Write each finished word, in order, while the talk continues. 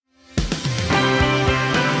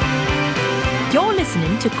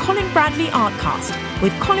listening to Colin Bradley Artcast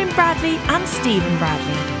with Colin Bradley and Stephen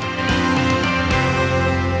Bradley.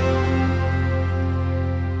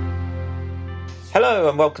 Hello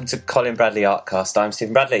and welcome to Colin Bradley Artcast. I'm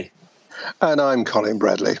Stephen Bradley. And I'm Colin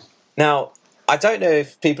Bradley. Now, I don't know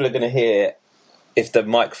if people are going to hear if the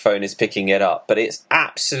microphone is picking it up, but it's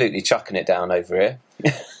absolutely chucking it down over here.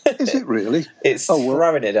 Is it really? It's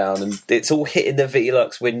throwing it down, and it's all hitting the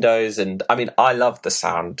Velux windows. And I mean, I love the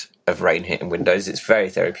sound of rain hitting windows. It's very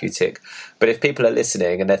therapeutic. But if people are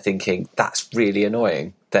listening and they're thinking that's really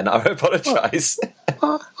annoying, then I apologise.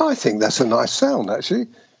 I think that's a nice sound, actually.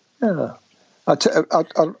 Yeah,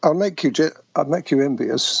 I'll make you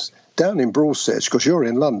envious. Down in Broadstairs, because you're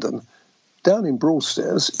in London. Down in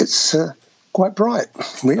Broadstairs, it's quite bright.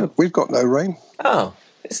 We've got no rain. Oh,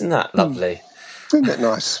 isn't that lovely? Isn't it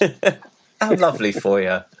nice? How lovely for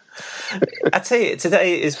you. I tell you,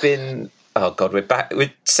 today has been... Oh, God, we're back.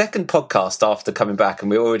 We're second podcast after coming back,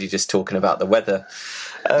 and we're already just talking about the weather.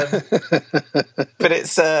 But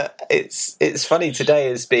it's funny. Today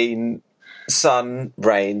has been sun,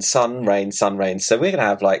 rain, sun, rain, sun, rain. So we're going to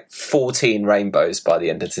have like 14 rainbows by the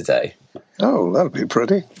end of today. Oh, that'll be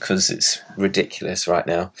pretty. Because it's ridiculous right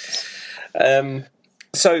now.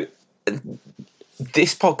 So...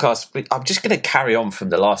 This podcast, I'm just going to carry on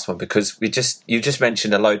from the last one because you just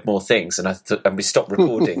mentioned a load more things, and we stopped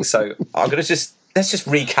recording. So I'm going to let's just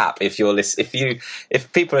recap.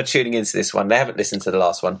 If people are tuning into this one, they haven't listened to the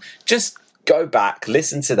last one, just go back,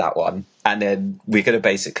 listen to that one, and then we're going to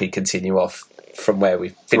basically continue off from where we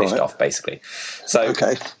finished off, basically. So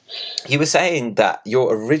okay. You were saying that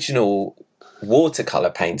your original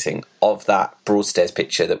watercolour painting of that Broadstairs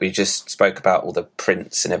picture that we just spoke about, all the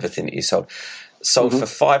prints and everything that you sold for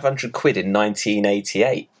 500 quid in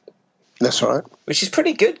 1988. That's right. Which is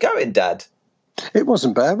pretty good going, Dad. It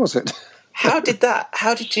wasn't bad, was it? How did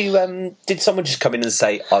you, did someone just come in and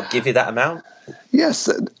say, I'll give you that amount? Yes.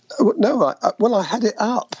 No, I had it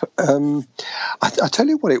up. I tell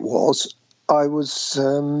you what it was. I was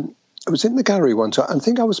in the gallery one time. I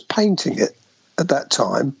think I was painting it at that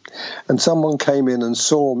time, and someone came in and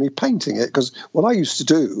saw me painting it, because what I used to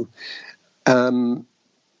do,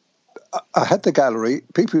 I had the gallery,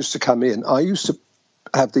 people used to come in, I used to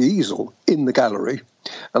have the easel in the gallery,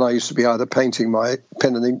 and I used to be either painting my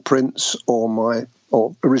pen and ink prints or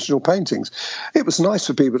original paintings. It was nice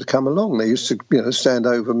for people to come along. They used to stand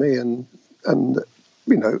over me and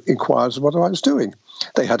inquire as to what I was doing.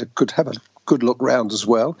 They could have a good look round as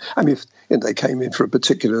well. I mean, if they came in for a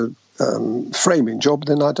particular framing job,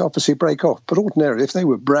 then I'd obviously break off. But ordinarily, if they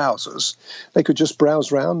were browsers, they could just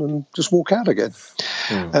browse round and just walk out again.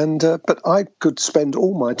 But I could spend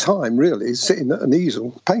all my time really sitting at an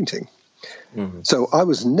easel painting. So I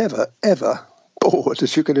was never ever bored,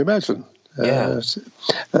 as you can imagine. Yeah.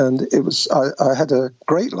 And it was I had a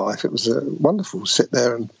great life. It was wonderful to sit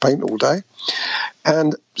there and paint all day.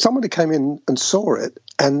 And somebody came in and saw it,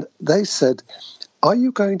 and they said, "Are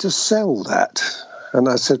you going to sell that?" And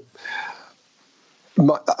I said,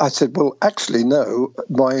 well, actually, no.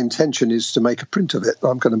 My intention is to make a print of it.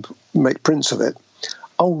 I'm going to make prints of it.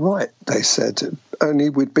 Oh, right, they said. Only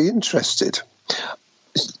we'd be interested.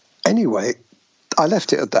 Anyway, I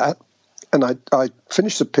left it at that, and I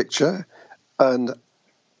finished the picture, and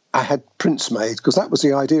I had prints made, because that was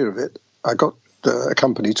the idea of it. I got a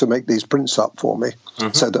company to make these prints up for me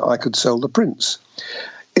so that I could sell the prints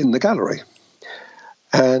in the gallery.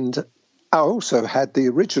 And I also had the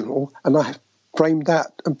original, and I framed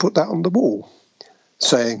that and put that on the wall,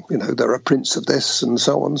 saying, there are prints of this and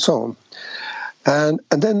so on and so on.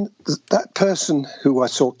 And then that person who I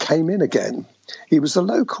saw came in again. He was a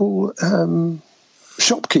local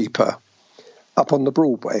shopkeeper up on the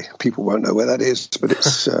Broadway. People won't know where that is, but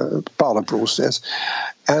it's part of Broadstairs.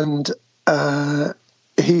 And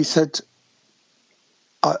he said,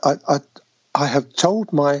 I have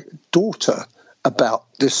told my daughter about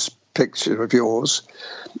this picture of yours,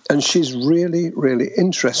 and she's really, really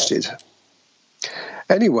interested.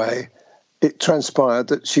 Anyway, it transpired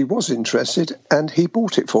that she was interested, and he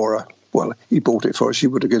bought it for her. Well, he bought it for her. She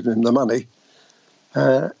would have given him the money,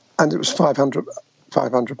 and it was £500.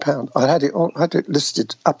 I had it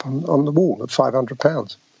listed up on the wall at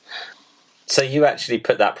 £500. So you actually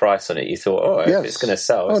put that price on it. You thought, yes. If it's going to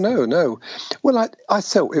sell. Oh no. Well, I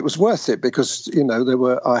felt it was worth it, because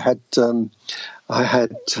I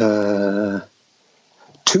had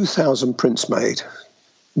 2,000 prints made.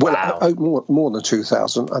 Well, wow. More than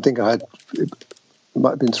 2,000. I think I had, it might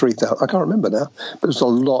have been 3,000. I can't remember now, but it was a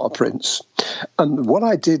lot of prints. And what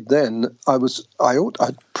I did then,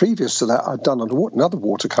 previous to that, I'd done another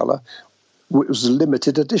watercolour. It was a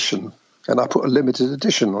limited edition. and I put a limited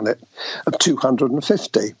edition on it of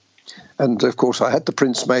 250. And of course, I had the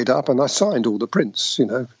prints made up, and I signed all the prints.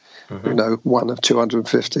 One of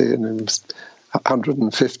 250, and then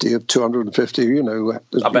 150 of 250. I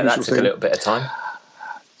bet that took a little bit of time.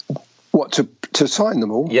 What, to sign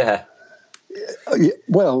them all? Yeah.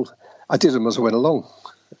 Well, I did them as I went along.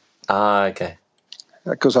 Ah, okay.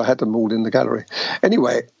 Because I had them all in the gallery.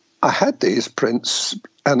 Anyway, I had these prints,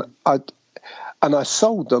 and I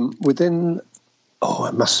sold them within,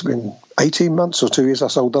 it must have been 18 months or 2 years. I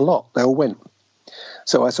sold a lot. They all went.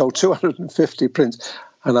 So I sold 250 prints,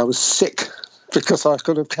 and I was sick because I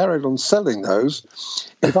could have carried on selling those.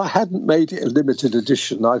 If I hadn't made it a limited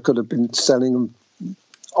edition, I could have been selling them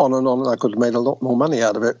on and on, and I could have made a lot more money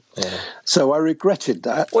out of it. Yeah. So I regretted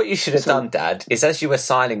that. What you should have done, Dad, is as you were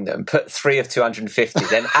signing them, put 3 of 250,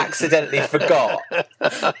 then accidentally forgot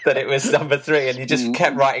that it was number 3, and you just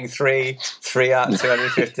kept writing 3 out of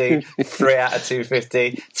 250, 3 out of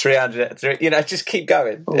 250, 300, 3, just keep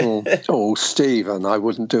going. Stephen, I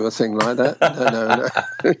wouldn't do a thing like that. No.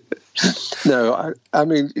 No, I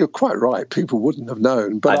mean, you're quite right. People wouldn't have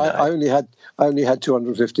known, but I only had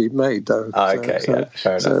 250 made, though. Oh, okay, fair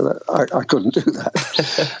enough. So I couldn't do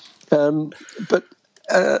that. But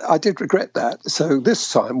I did regret that. So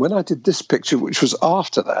this time, when I did this picture, which was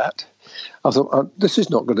after that, I thought, this is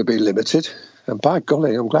not going to be limited. And by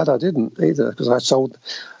golly, I'm glad I didn't either, because I sold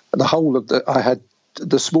the whole of I had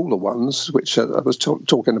the smaller ones, which I was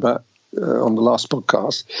talking about on the last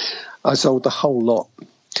podcast. I sold the whole lot.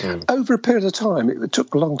 Over a period of time. It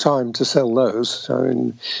took a long time to sell those,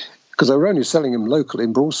 because I were only selling them locally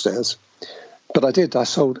in Broadstairs. But I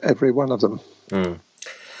sold every one of them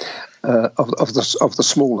of the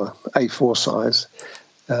smaller A4 size.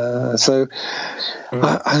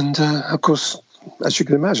 Of course, as you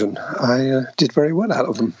can imagine, I did very well out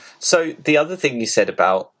of them. So the other thing you said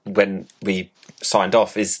about when we signed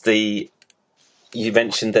off is you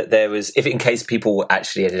mentioned that there was, if in case people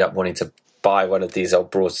actually ended up wanting to buy one of these old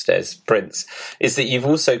Broadstairs prints, is that you've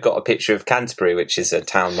also got a picture of Canterbury, which is a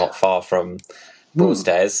town not far from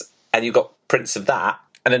Broadstairs, and you've got prints of that.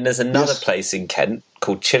 And then there's another place in Kent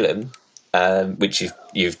called Chilham, which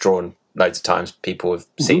you've drawn loads of times. People have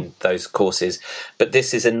seen those courses. But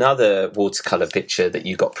this is another watercolour picture that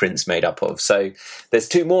you got prints made up of. So there's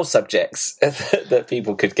 2 more subjects that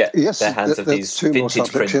people could get their hands of these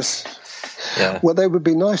vintage prints. Yes. Yeah. Well, they would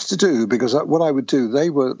be nice to do, because what I would do, they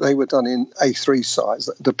were done in A3 size.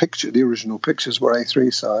 The original pictures were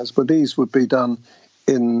A3 size, but these would be done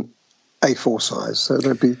in A4 size, so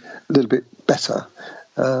they'd be a little bit better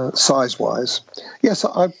size-wise. Yes,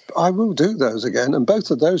 I will do those again, and both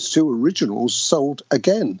of those 2 originals sold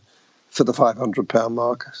again for the £500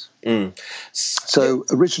 mark. So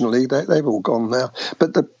originally they've all gone now,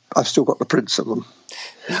 but I've still got the prints of them.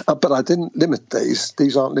 But I didn't limit these.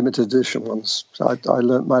 These aren't limited edition ones. So I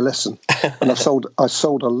learnt my lesson, and I sold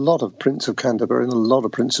a lot of prints of Canterbury and a lot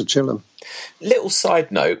of prints of Chilham. Little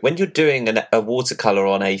side note: when you're doing a watercolour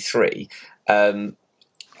on A3,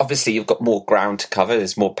 obviously you've got more ground to cover.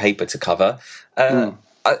 There's more paper to cover.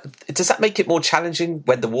 Does that make it more challenging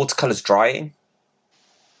when the watercolour's drying?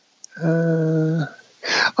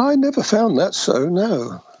 I never found that so.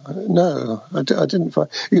 No, I didn't find.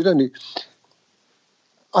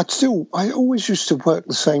 I always used to work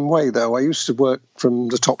the same way, though. I used to work from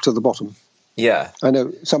the top to the bottom. Yeah. I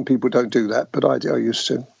know some people don't do that, but I used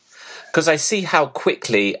to. Because I see how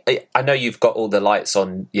quickly, I know you've got all the lights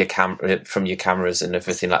on your camera, from your cameras and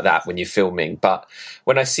everything like that when you're filming, but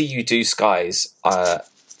when I see you do skies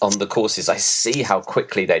on the courses, I see how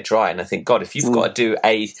quickly they dry, and I think, God, if you've got to do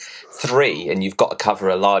A3 and you've got to cover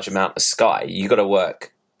a large amount of sky, you've got to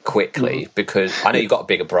work quickly, because I know you've got a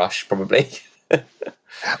bigger brush, probably.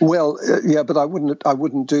 Well, yeah, but I wouldn't have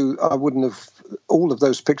all of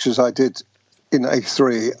those pictures I did in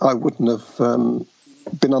A3. I wouldn't have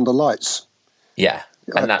been under lights. Yeah,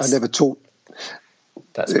 and I never taught.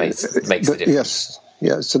 That makes the difference.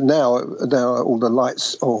 Yes. So now all the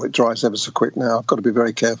lights. It dries ever so quick now. I've got to be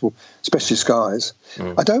very careful, especially skies.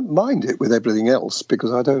 I don't mind it with everything else,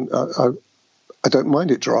 because I don't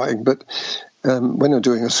mind it drying, but when I'm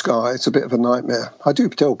doing a sky, it's a bit of a nightmare. I do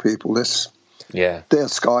tell people this. Yeah, their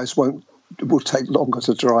skies will take longer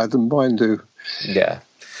to dry than mine do. Yeah,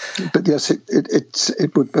 but yes,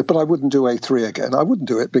 it would. But I wouldn't do A3 again. I wouldn't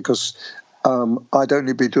do it because I'd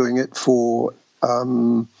only be doing it for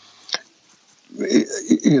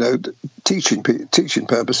teaching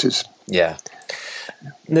purposes. Yeah.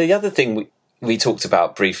 The other thing we talked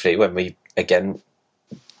about briefly when we again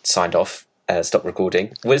signed off, stopped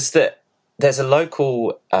recording, was that there's a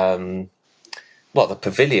local. The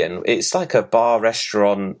Pavilion. It's like a bar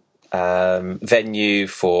restaurant venue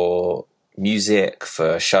for music,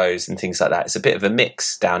 for shows and things like that. It's a bit of a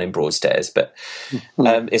mix down in Broadstairs, but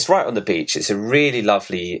it's right on the beach. It's a really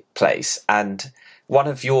lovely place, and one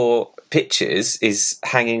of your pictures is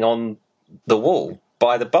hanging on the wall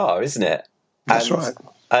by the bar, isn't it? That's right.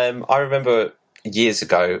 I remember years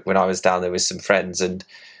ago when I was down there with some friends and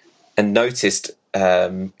noticed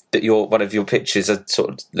that one of your pictures, I sort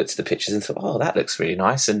of looked at the pictures and thought, oh, that looks really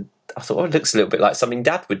nice. And I thought, oh, it looks a little bit like something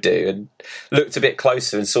Dad would do, and looked a bit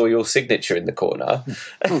closer and saw your signature in the corner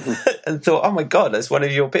and thought, oh my God, that's one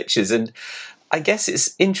of your pictures. And I guess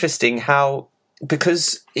it's interesting how,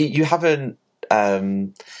 because you haven't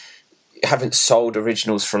sold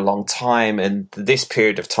originals for a long time, and this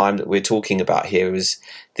period of time that we're talking about here is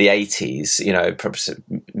the 80s, perhaps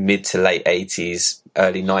mid to late 80s,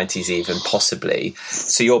 early 90s even, possibly.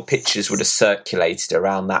 So your pictures would have circulated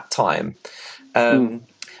around that time.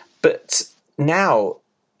 But now,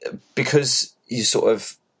 because you sort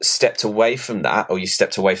of stepped away from that,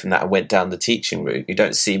 and went down the teaching route, you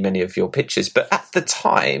don't see many of your pictures. But at the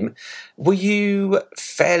time, were you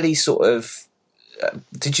fairly sort of...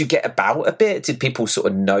 did you get about a bit? Did people sort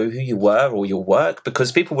of know who you were or your work?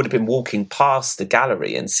 Because people would have been walking past the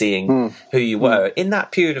gallery and seeing who you were. In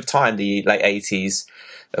that period of time, the late 80s,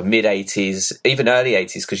 mid 80s, even early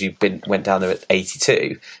 80s, because you went down there at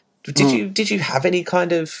 82. Did you have any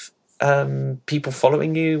kind of people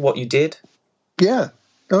following you, what you did? Yeah.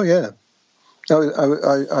 Oh, yeah.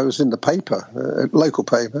 I was in the paper, local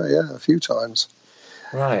paper, a few times.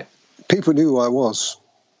 Right. People knew who I was.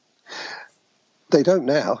 They don't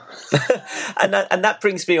now. and that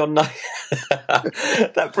brings me on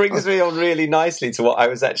that brings me on really nicely to what I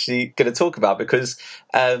was actually going to talk about, because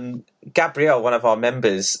Gabrielle, one of our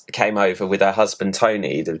members, came over with her husband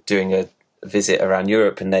Tony. They're doing a visit around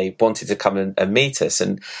Europe, and they wanted to come and meet us,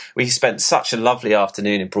 and we spent such a lovely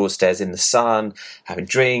afternoon in Broadstairs in the sun, having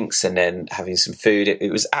drinks and then having some food.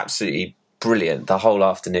 It was absolutely brilliant. The whole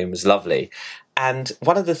afternoon was lovely. And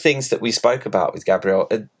one of the things that we spoke about with Gabrielle,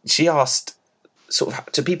 she asked, sort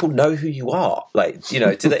of, do people know who you are? Like,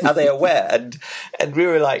 are they aware? And we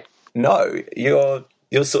were like, no, you're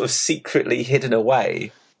sort of secretly hidden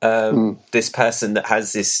away. This person that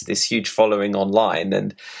has this huge following online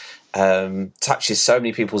and touches so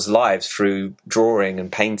many people's lives through drawing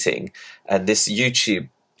and painting and this YouTube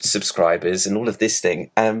subscribers and all of this thing.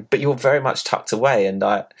 But you're very much tucked away. And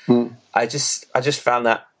I just found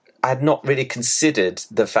that I had not really considered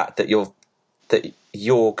the fact that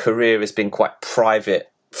your career has been quite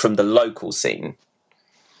private from the local scene.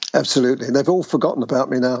 Absolutely. They've all forgotten about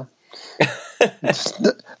me now.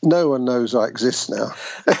 No one knows I exist now.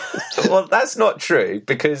 Well, that's not true,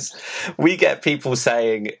 because we get people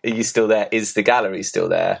saying, are you still there? Is the gallery still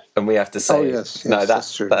there? And we have to say, yes, no,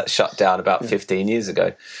 that's true. That shut down about 15 years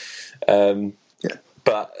ago.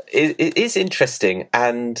 But it is interesting,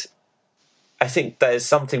 and I think there's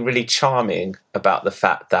something really charming about the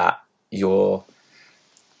fact that you're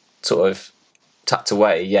sort of tucked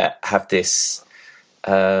away, yet have this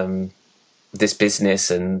this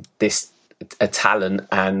business and this a talent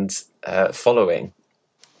and following.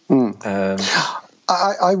 I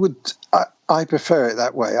prefer it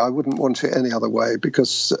that way. I wouldn't want it any other way,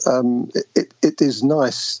 because it is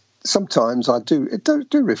nice. Sometimes I do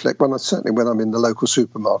reflect certainly when I'm in the local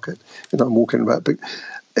supermarket and I'm walking about, but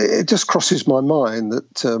it just crosses my mind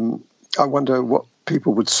that I wonder what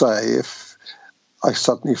people would say if I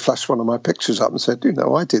suddenly flashed one of my pictures up and said,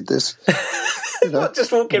 I did this. Not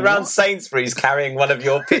just walking around Sainsbury's carrying one of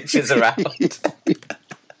your pictures around.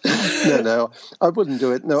 No, I wouldn't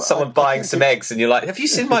do it. No, someone buying some eggs and you're like, have you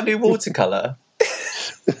seen my new watercolour?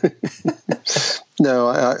 No,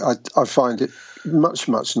 I find it much,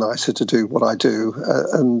 much nicer to do what I do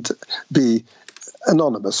and be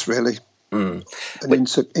anonymous, really, and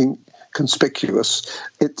inconspicuous.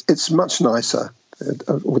 It's much nicer,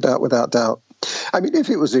 without doubt. I mean, if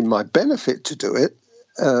it was in my benefit to do it,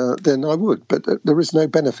 then I would, but there is no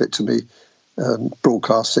benefit to me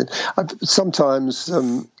broadcasting. Sometimes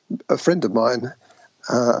a friend of mine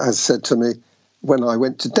has said to me, when I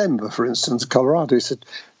went to Denver, for instance, Colorado, he said,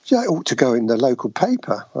 I ought to go in the local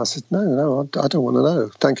paper. I said, no, I don't want to know.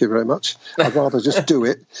 Thank you very much. I'd rather just do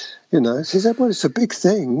it. He said, well, it's a big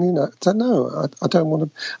thing. I don't know. I don't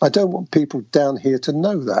want people down here to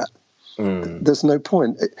know that. There's no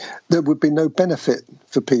point. There would be no benefit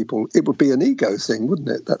for people. It would be an ego thing, wouldn't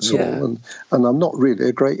it? That's all. And I'm not really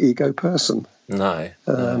a great ego person. No.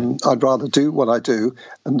 I'd rather do what I do.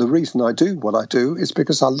 And the reason I do what I do is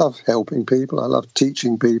because I love helping people. I love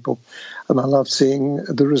teaching people. And I love seeing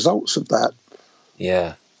the results of that.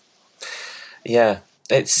 Yeah. Yeah.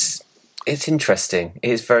 It's It's interesting.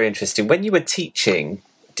 It is very interesting. When you were teaching,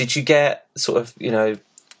 did you get sort of,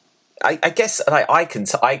 I guess I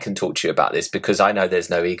can talk to you about this because I know there's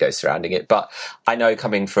no ego surrounding it, but I know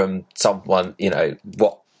coming from someone,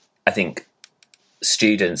 what I think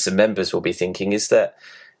students and members will be thinking is that,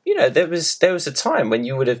 there was a time when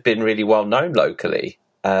you would have been really well known locally.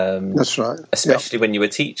 That's right. Especially when you were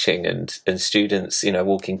teaching and students,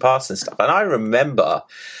 walking past and stuff. And I remember,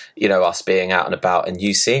 us being out and about and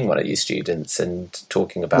you seeing one of your students and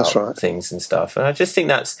talking about things and stuff. And I just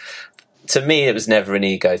think to me, it was never an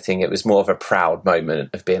ego thing. It was more of a proud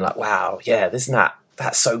moment of being like, wow, yeah, that's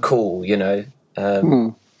so cool,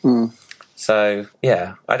 So,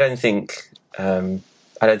 yeah, I don't think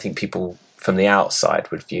people from the outside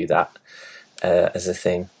would view that as a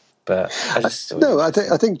thing. But I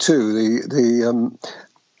think too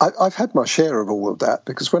I've had my share of all of that,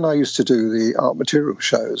 because when I used to do the art material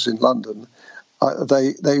shows in London,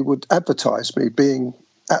 they would advertise me being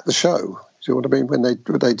at the show. Do you know what I mean? When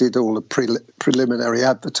they did all the preliminary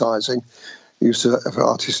advertising, you used to have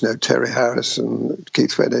artists, Terry Harris and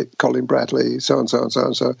Keith Fenwick, Colin Bradley, so and so and so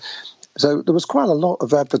and so. So there was quite a lot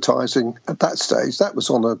of advertising at that stage. That was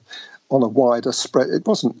on a wider spread. It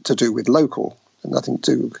wasn't to do with local, nothing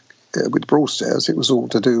to do with Broadstairs. It was all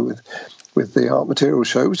to do with the art material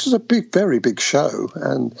show, which was a very big show,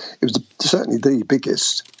 and it was certainly the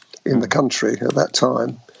biggest in the country at that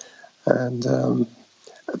time, and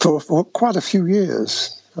for quite a few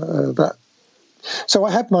years. So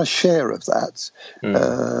I had my share of that,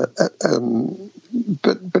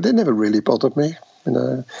 but it never really bothered me.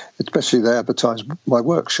 Especially they advertised my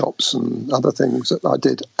workshops and other things that I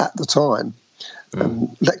did at the time,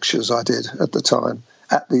 and lectures I did at the time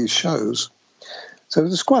at these shows. So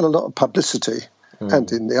there's quite a lot of publicity,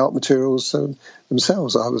 and in the art materials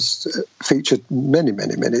themselves, I was featured many,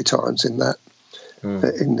 many, many times in that,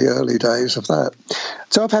 in the early days of that.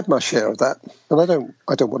 So I've had my share of that, and I don't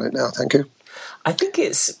want it now. Thank you. I think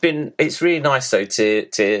it's really nice though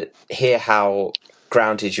to hear how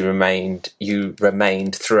grounded you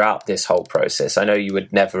remained throughout this whole process. I know you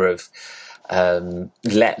would never have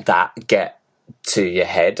let that get to your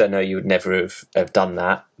head. I know you would never have done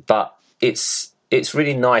that, but it's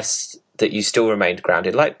really nice that you still remained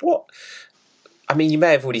grounded. Like what? I mean, you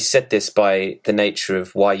may have already said this by the nature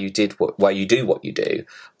of why you do what you do,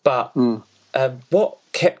 but what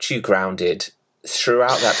kept you grounded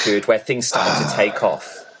throughout that period where things started to take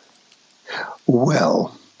off?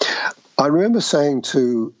 Well, I remember saying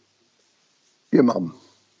to your mum,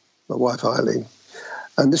 my wife Eileen,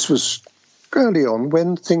 and this was early on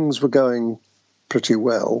when things were going pretty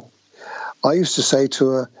well, I used to say to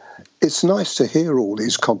her, it's nice to hear all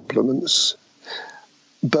these compliments,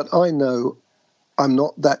 but I know I'm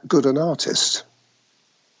not that good an artist.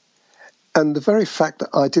 And the very fact that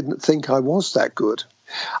I didn't think I was that good,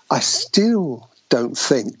 I still don't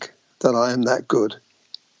think that I am that good.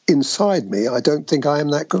 Inside me, I don't think I am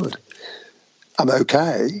that good. I'm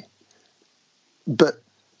okay, but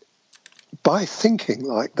by thinking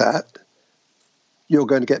like that, you're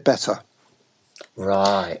going to get better.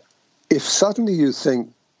 Right. If suddenly you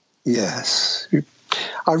think, yes,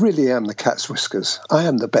 I really am the cat's whiskers, I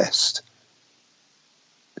am the best.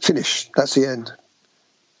 Finish. That's the end.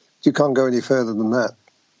 You can't go any further than that.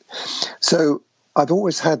 So I've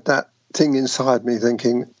always had that thing inside me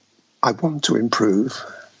thinking, I want to improve.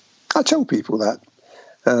 I tell people that,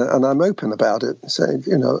 and I'm open about it, saying,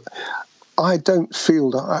 I don't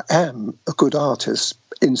feel that I am a good artist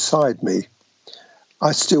inside me.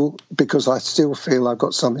 Because I still feel I've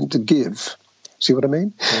got something to give. See what I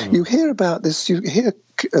mean? Mm-hmm. You hear about this, you hear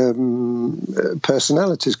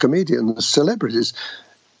personalities, comedians, celebrities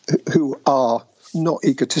who are not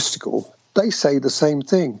egotistical. They say the same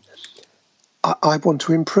thing. I want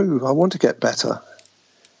to improve. I want to get better.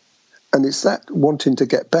 And it's that wanting to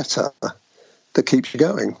get better that keeps you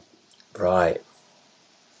going. Right.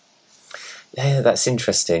 Yeah, that's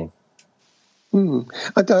interesting. And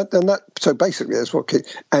that, so basically, that's what.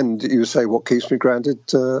 And you say what keeps me grounded?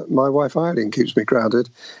 My wife Eileen keeps me grounded.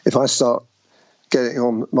 If I start getting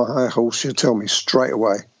on my high horse, she'll tell me straight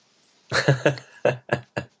away.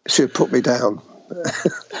 She'll put me down,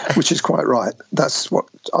 which is quite right. That's what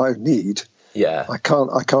I need. Yeah, I can't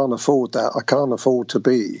afford that. I can't afford to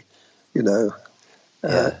be,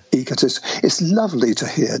 egotist. It's lovely to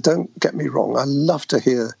hear. Don't get me wrong. I love to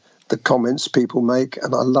hear the comments people make,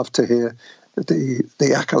 and I love to hear the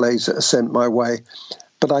accolades that are sent my way.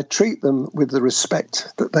 But I treat them with the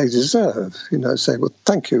respect that they deserve. Say, well,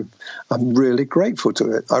 thank you. I'm really grateful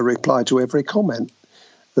to it. I reply to every comment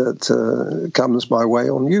that comes my way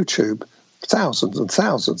on YouTube. Thousands and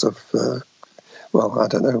thousands of well, I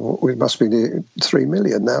don't know, we must be near 3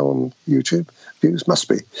 million now on YouTube views, must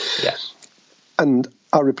be. Yeah. And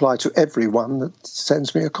I reply to everyone that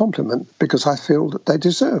sends me a compliment because I feel that they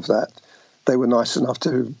deserve that. They were nice enough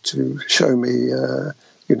to show me,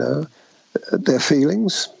 their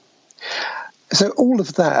feelings. So all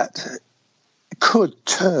of that could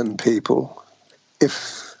turn people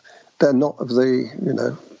if they're not of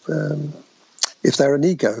the, if they're an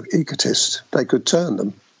egotist, they could turn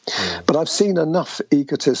them. Mm. But I've seen enough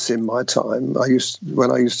egotists in my time.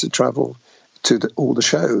 When I used to travel to all the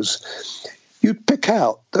shows, you'd pick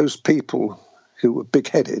out those people who were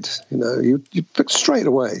big-headed. You pick straight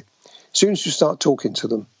away. As soon as you start talking to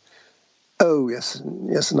them, oh yes,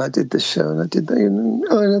 and I did this show, and I did that,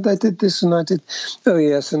 and I did this, and I did. Oh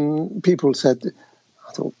yes, and people said,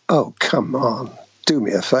 I thought, oh come on, do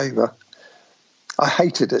me a favour. I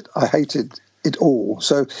hated it. I hated it all.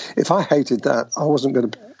 So if I hated that, I wasn't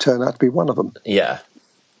going to turn out to be one of them. Yeah,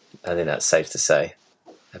 I think that's safe to say.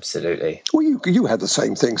 Absolutely. Well, you had the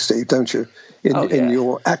same thing, Steve, don't you? In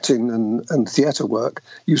your acting and theatre work,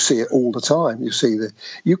 you see it all the time.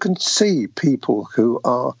 You can see people who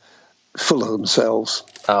are full of themselves.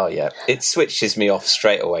 Oh yeah, it switches me off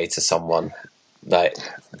straight away to someone. I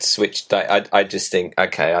just think,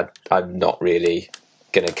 okay, I'm not really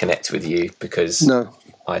going to connect with you because no,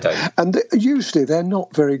 I don't. And usually they're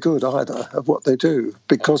not very good either at what they do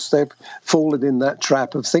because they've fallen in that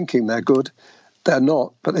trap of thinking they're good. They're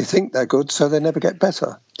not, but they think they're good, so they never get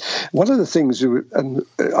better. One of the things, and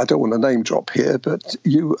I don't want to name drop here, but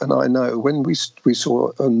you and I know when we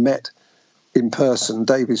saw and met in person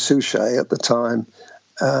David Suchet at the time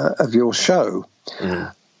of your show,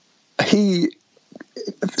 he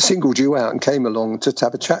singled you out and came along to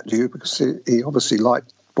have a chat to you because he obviously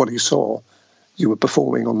liked what he saw. You were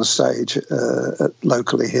performing on the stage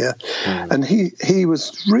locally here, and he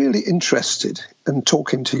was really interested in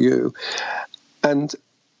talking to you. And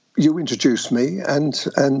you introduced me and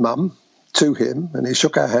Mum to him, and he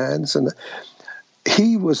shook our hands, and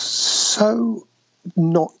he was so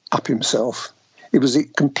not up himself. It was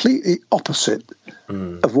completely opposite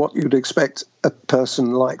of what you'd expect a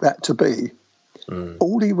person like that to be.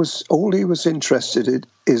 All he was interested in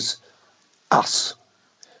is us.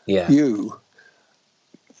 Yeah. You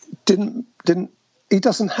didn't. He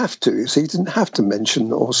doesn't have to. So he didn't have to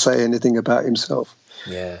mention or say anything about himself.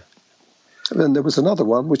 Yeah. And then there was another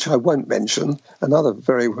one, which I won't mention, another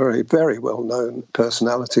very, very, very well-known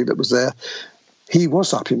personality that was there. He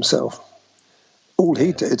was up himself. All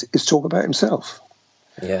he did is talk about himself.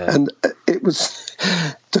 Yeah. And it was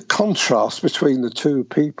the contrast between the two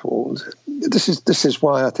people. This is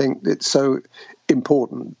why I think it's so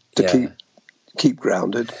important to keep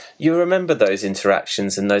grounded. You remember those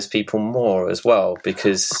interactions and those people more as well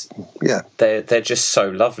because they're just so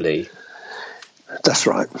lovely. That's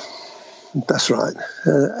right.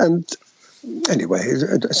 And anyway,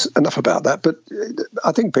 enough about that. But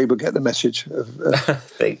I think people get the message of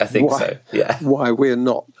I think so. Yeah, why we're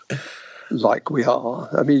not like we are.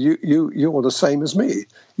 I mean, you're the same as me.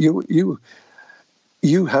 You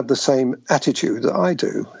have the same attitude that I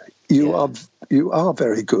do. You are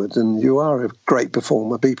very good, and you are a great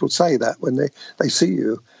performer. People say that when they see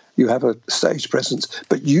you. You have a stage presence,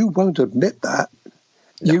 but you won't admit that.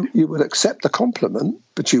 No. You will accept the compliment,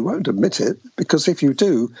 but you won't admit it, because if you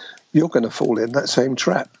do, you're going to fall in that same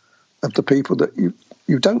trap of the people that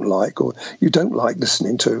you don't like or you don't like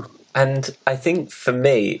listening to. And I think for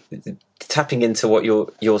me, tapping into what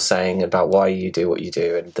you're saying about why you do what you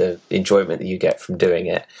do and the enjoyment that you get from doing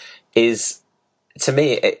it is, to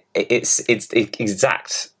me, it's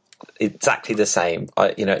exactly the same.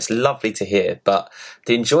 It's lovely to hear, but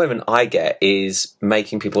the enjoyment I get is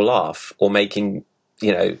making people laugh or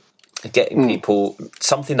getting people,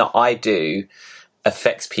 something that I do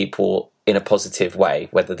affects people in a positive way,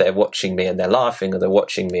 whether they're watching me and they're laughing or they're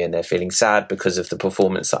watching me and they're feeling sad because of the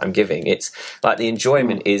performance that I'm giving. It's like the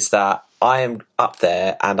enjoyment is that I am up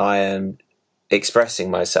there and I am expressing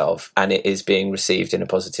myself and it is being received in a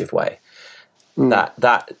positive way. That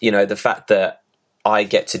the fact that I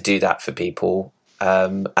get to do that for people,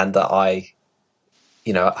 and that I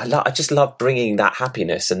just love bringing that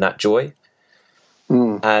happiness and that joy.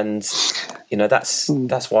 And that's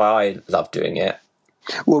why I love doing it.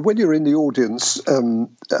 Well, when you're in the audience,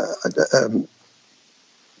 when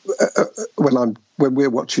we're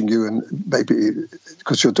watching you, and maybe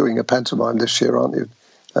because you're doing a pantomime this year, aren't you?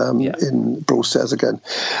 In Broadstairs again.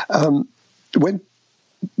 When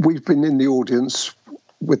we've been in the audience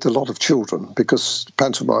with a lot of children, because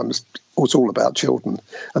pantomime was all about children,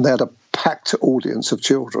 and they had a packed audience of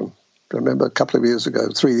children. I remember a couple of years ago,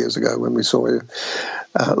 3 years ago, when we saw you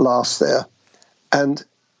last there, and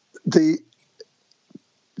the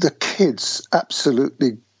kids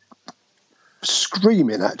absolutely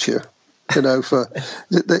screaming at you, for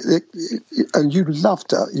and you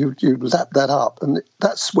loved it. You lapped that up, and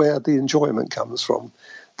that's where the enjoyment comes from.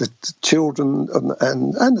 The children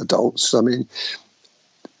and adults. I mean,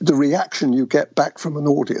 the reaction you get back from an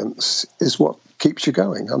audience is what keeps you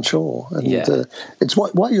going, I'm sure. And it's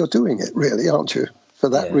why you're doing it, really, aren't you? For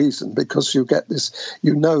that reason, because you get this,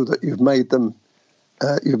 that you've made them,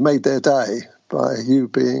 you've made their day by you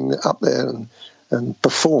being up there and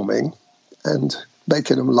performing and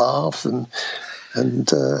making them laugh and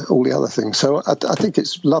all the other things. So I think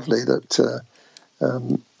it's lovely that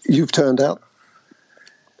you've turned out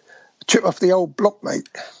chip off the old block, mate.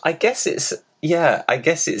 I guess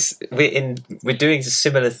we're doing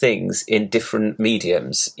similar things in different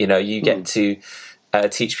mediums. You get to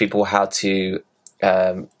teach people how to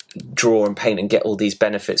draw and paint and get all these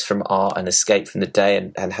benefits from art and escape from the day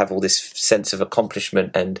and have all this sense of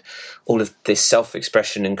accomplishment and all of this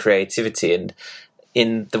self-expression and creativity. And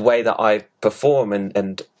in the way that I perform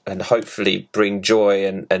and hopefully bring joy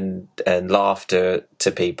and laughter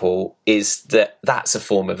to people, is that's a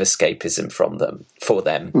form of escapism for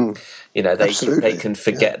them. They can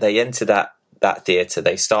forget. They enter that theatre,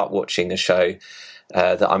 they start watching a show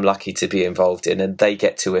that I'm lucky to be involved in, and they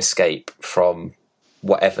get to escape from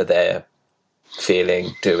whatever they're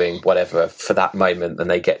feeling, doing, whatever for that moment, and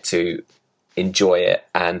they get to enjoy it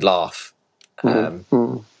and laugh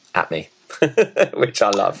at me. Which I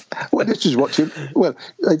love. Well, this is what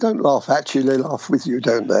they don't laugh at you; they laugh with you,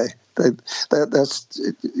 don't they? That's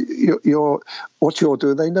what you're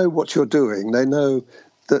doing. They know what you're doing. They know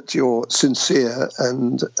that you're sincere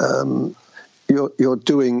and you're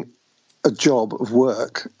doing a job of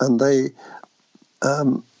work, and they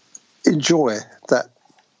enjoy that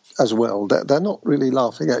as well. They're not really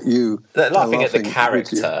laughing at you. They're laughing at the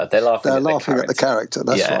character. They're laughing at the character.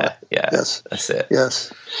 That's right. Yeah. Yes. That's it.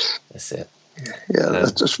 Yes. That's it. Yeah.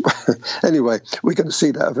 That's just anyway. We're going to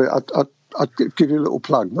see that. I'd give you a little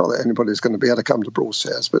plug. Not that anybody's going to be able to come to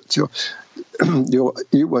Broadstairs, but you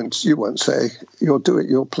won't say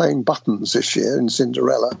you're playing Buttons this year in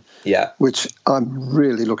Cinderella. Yeah. Which I'm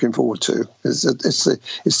really looking forward to. It's the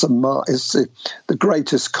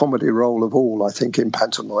greatest comedy role of all, I think, in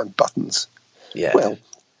pantomime, Buttons. Yeah. Well,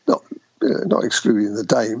 not excluding the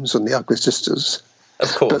dames and the ugly sisters.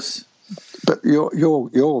 Of course. But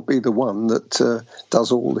you'll be the one that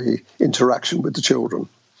does all the interaction with the children.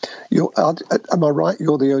 Am I right?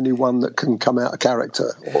 You're the only one that can come out of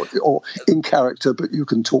character or in character, but you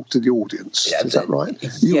can talk to the audience. Yeah, is that right?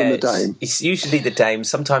 You and the dame. It's usually the dame.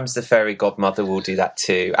 Sometimes the fairy godmother will do that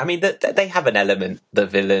too. I mean, they have an element, the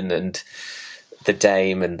villain and the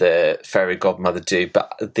dame and the fairy godmother do.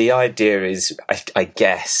 But the idea is, I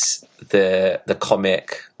guess, the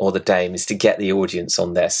comic or the dame is to get the audience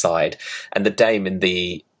on their side. And the dame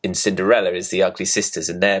in Cinderella is the ugly sisters,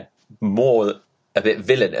 and they're more a bit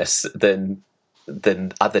villainous than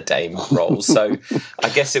other dame roles. So I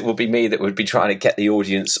guess it will be me that would be trying to get the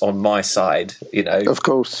audience on my side, Of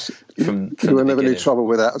course. From you will never any trouble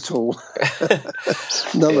with that at all.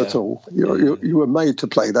 None at all. You were made to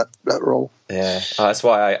play that role. Yeah. That's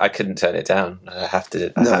why I couldn't turn it down. I have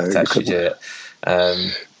to actually do it.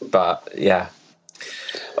 But yeah.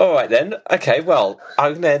 All right then. Okay. Well,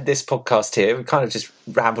 I'm going to end this podcast here. We kind of just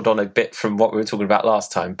rambled on a bit from what we were talking about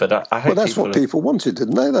last time, but I hope. Well, that's what people wanted,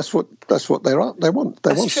 didn't they? That's what they want. They want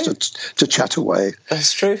to chat away.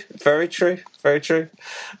 That's true. Very true. Very true.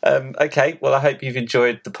 Okay. Well, I hope you've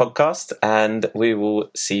enjoyed the podcast, and we will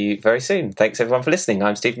see you very soon. Thanks everyone for listening.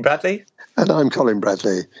 I'm Stephen Bradley, and I'm Colin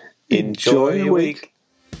Bradley. Enjoy your week.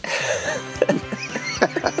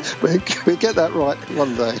 We'll get that right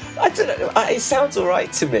one day. I don't know. It sounds all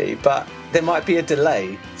right to me, but there might be a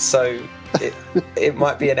delay, so it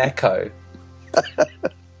might be an echo.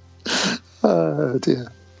 Oh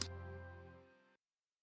dear.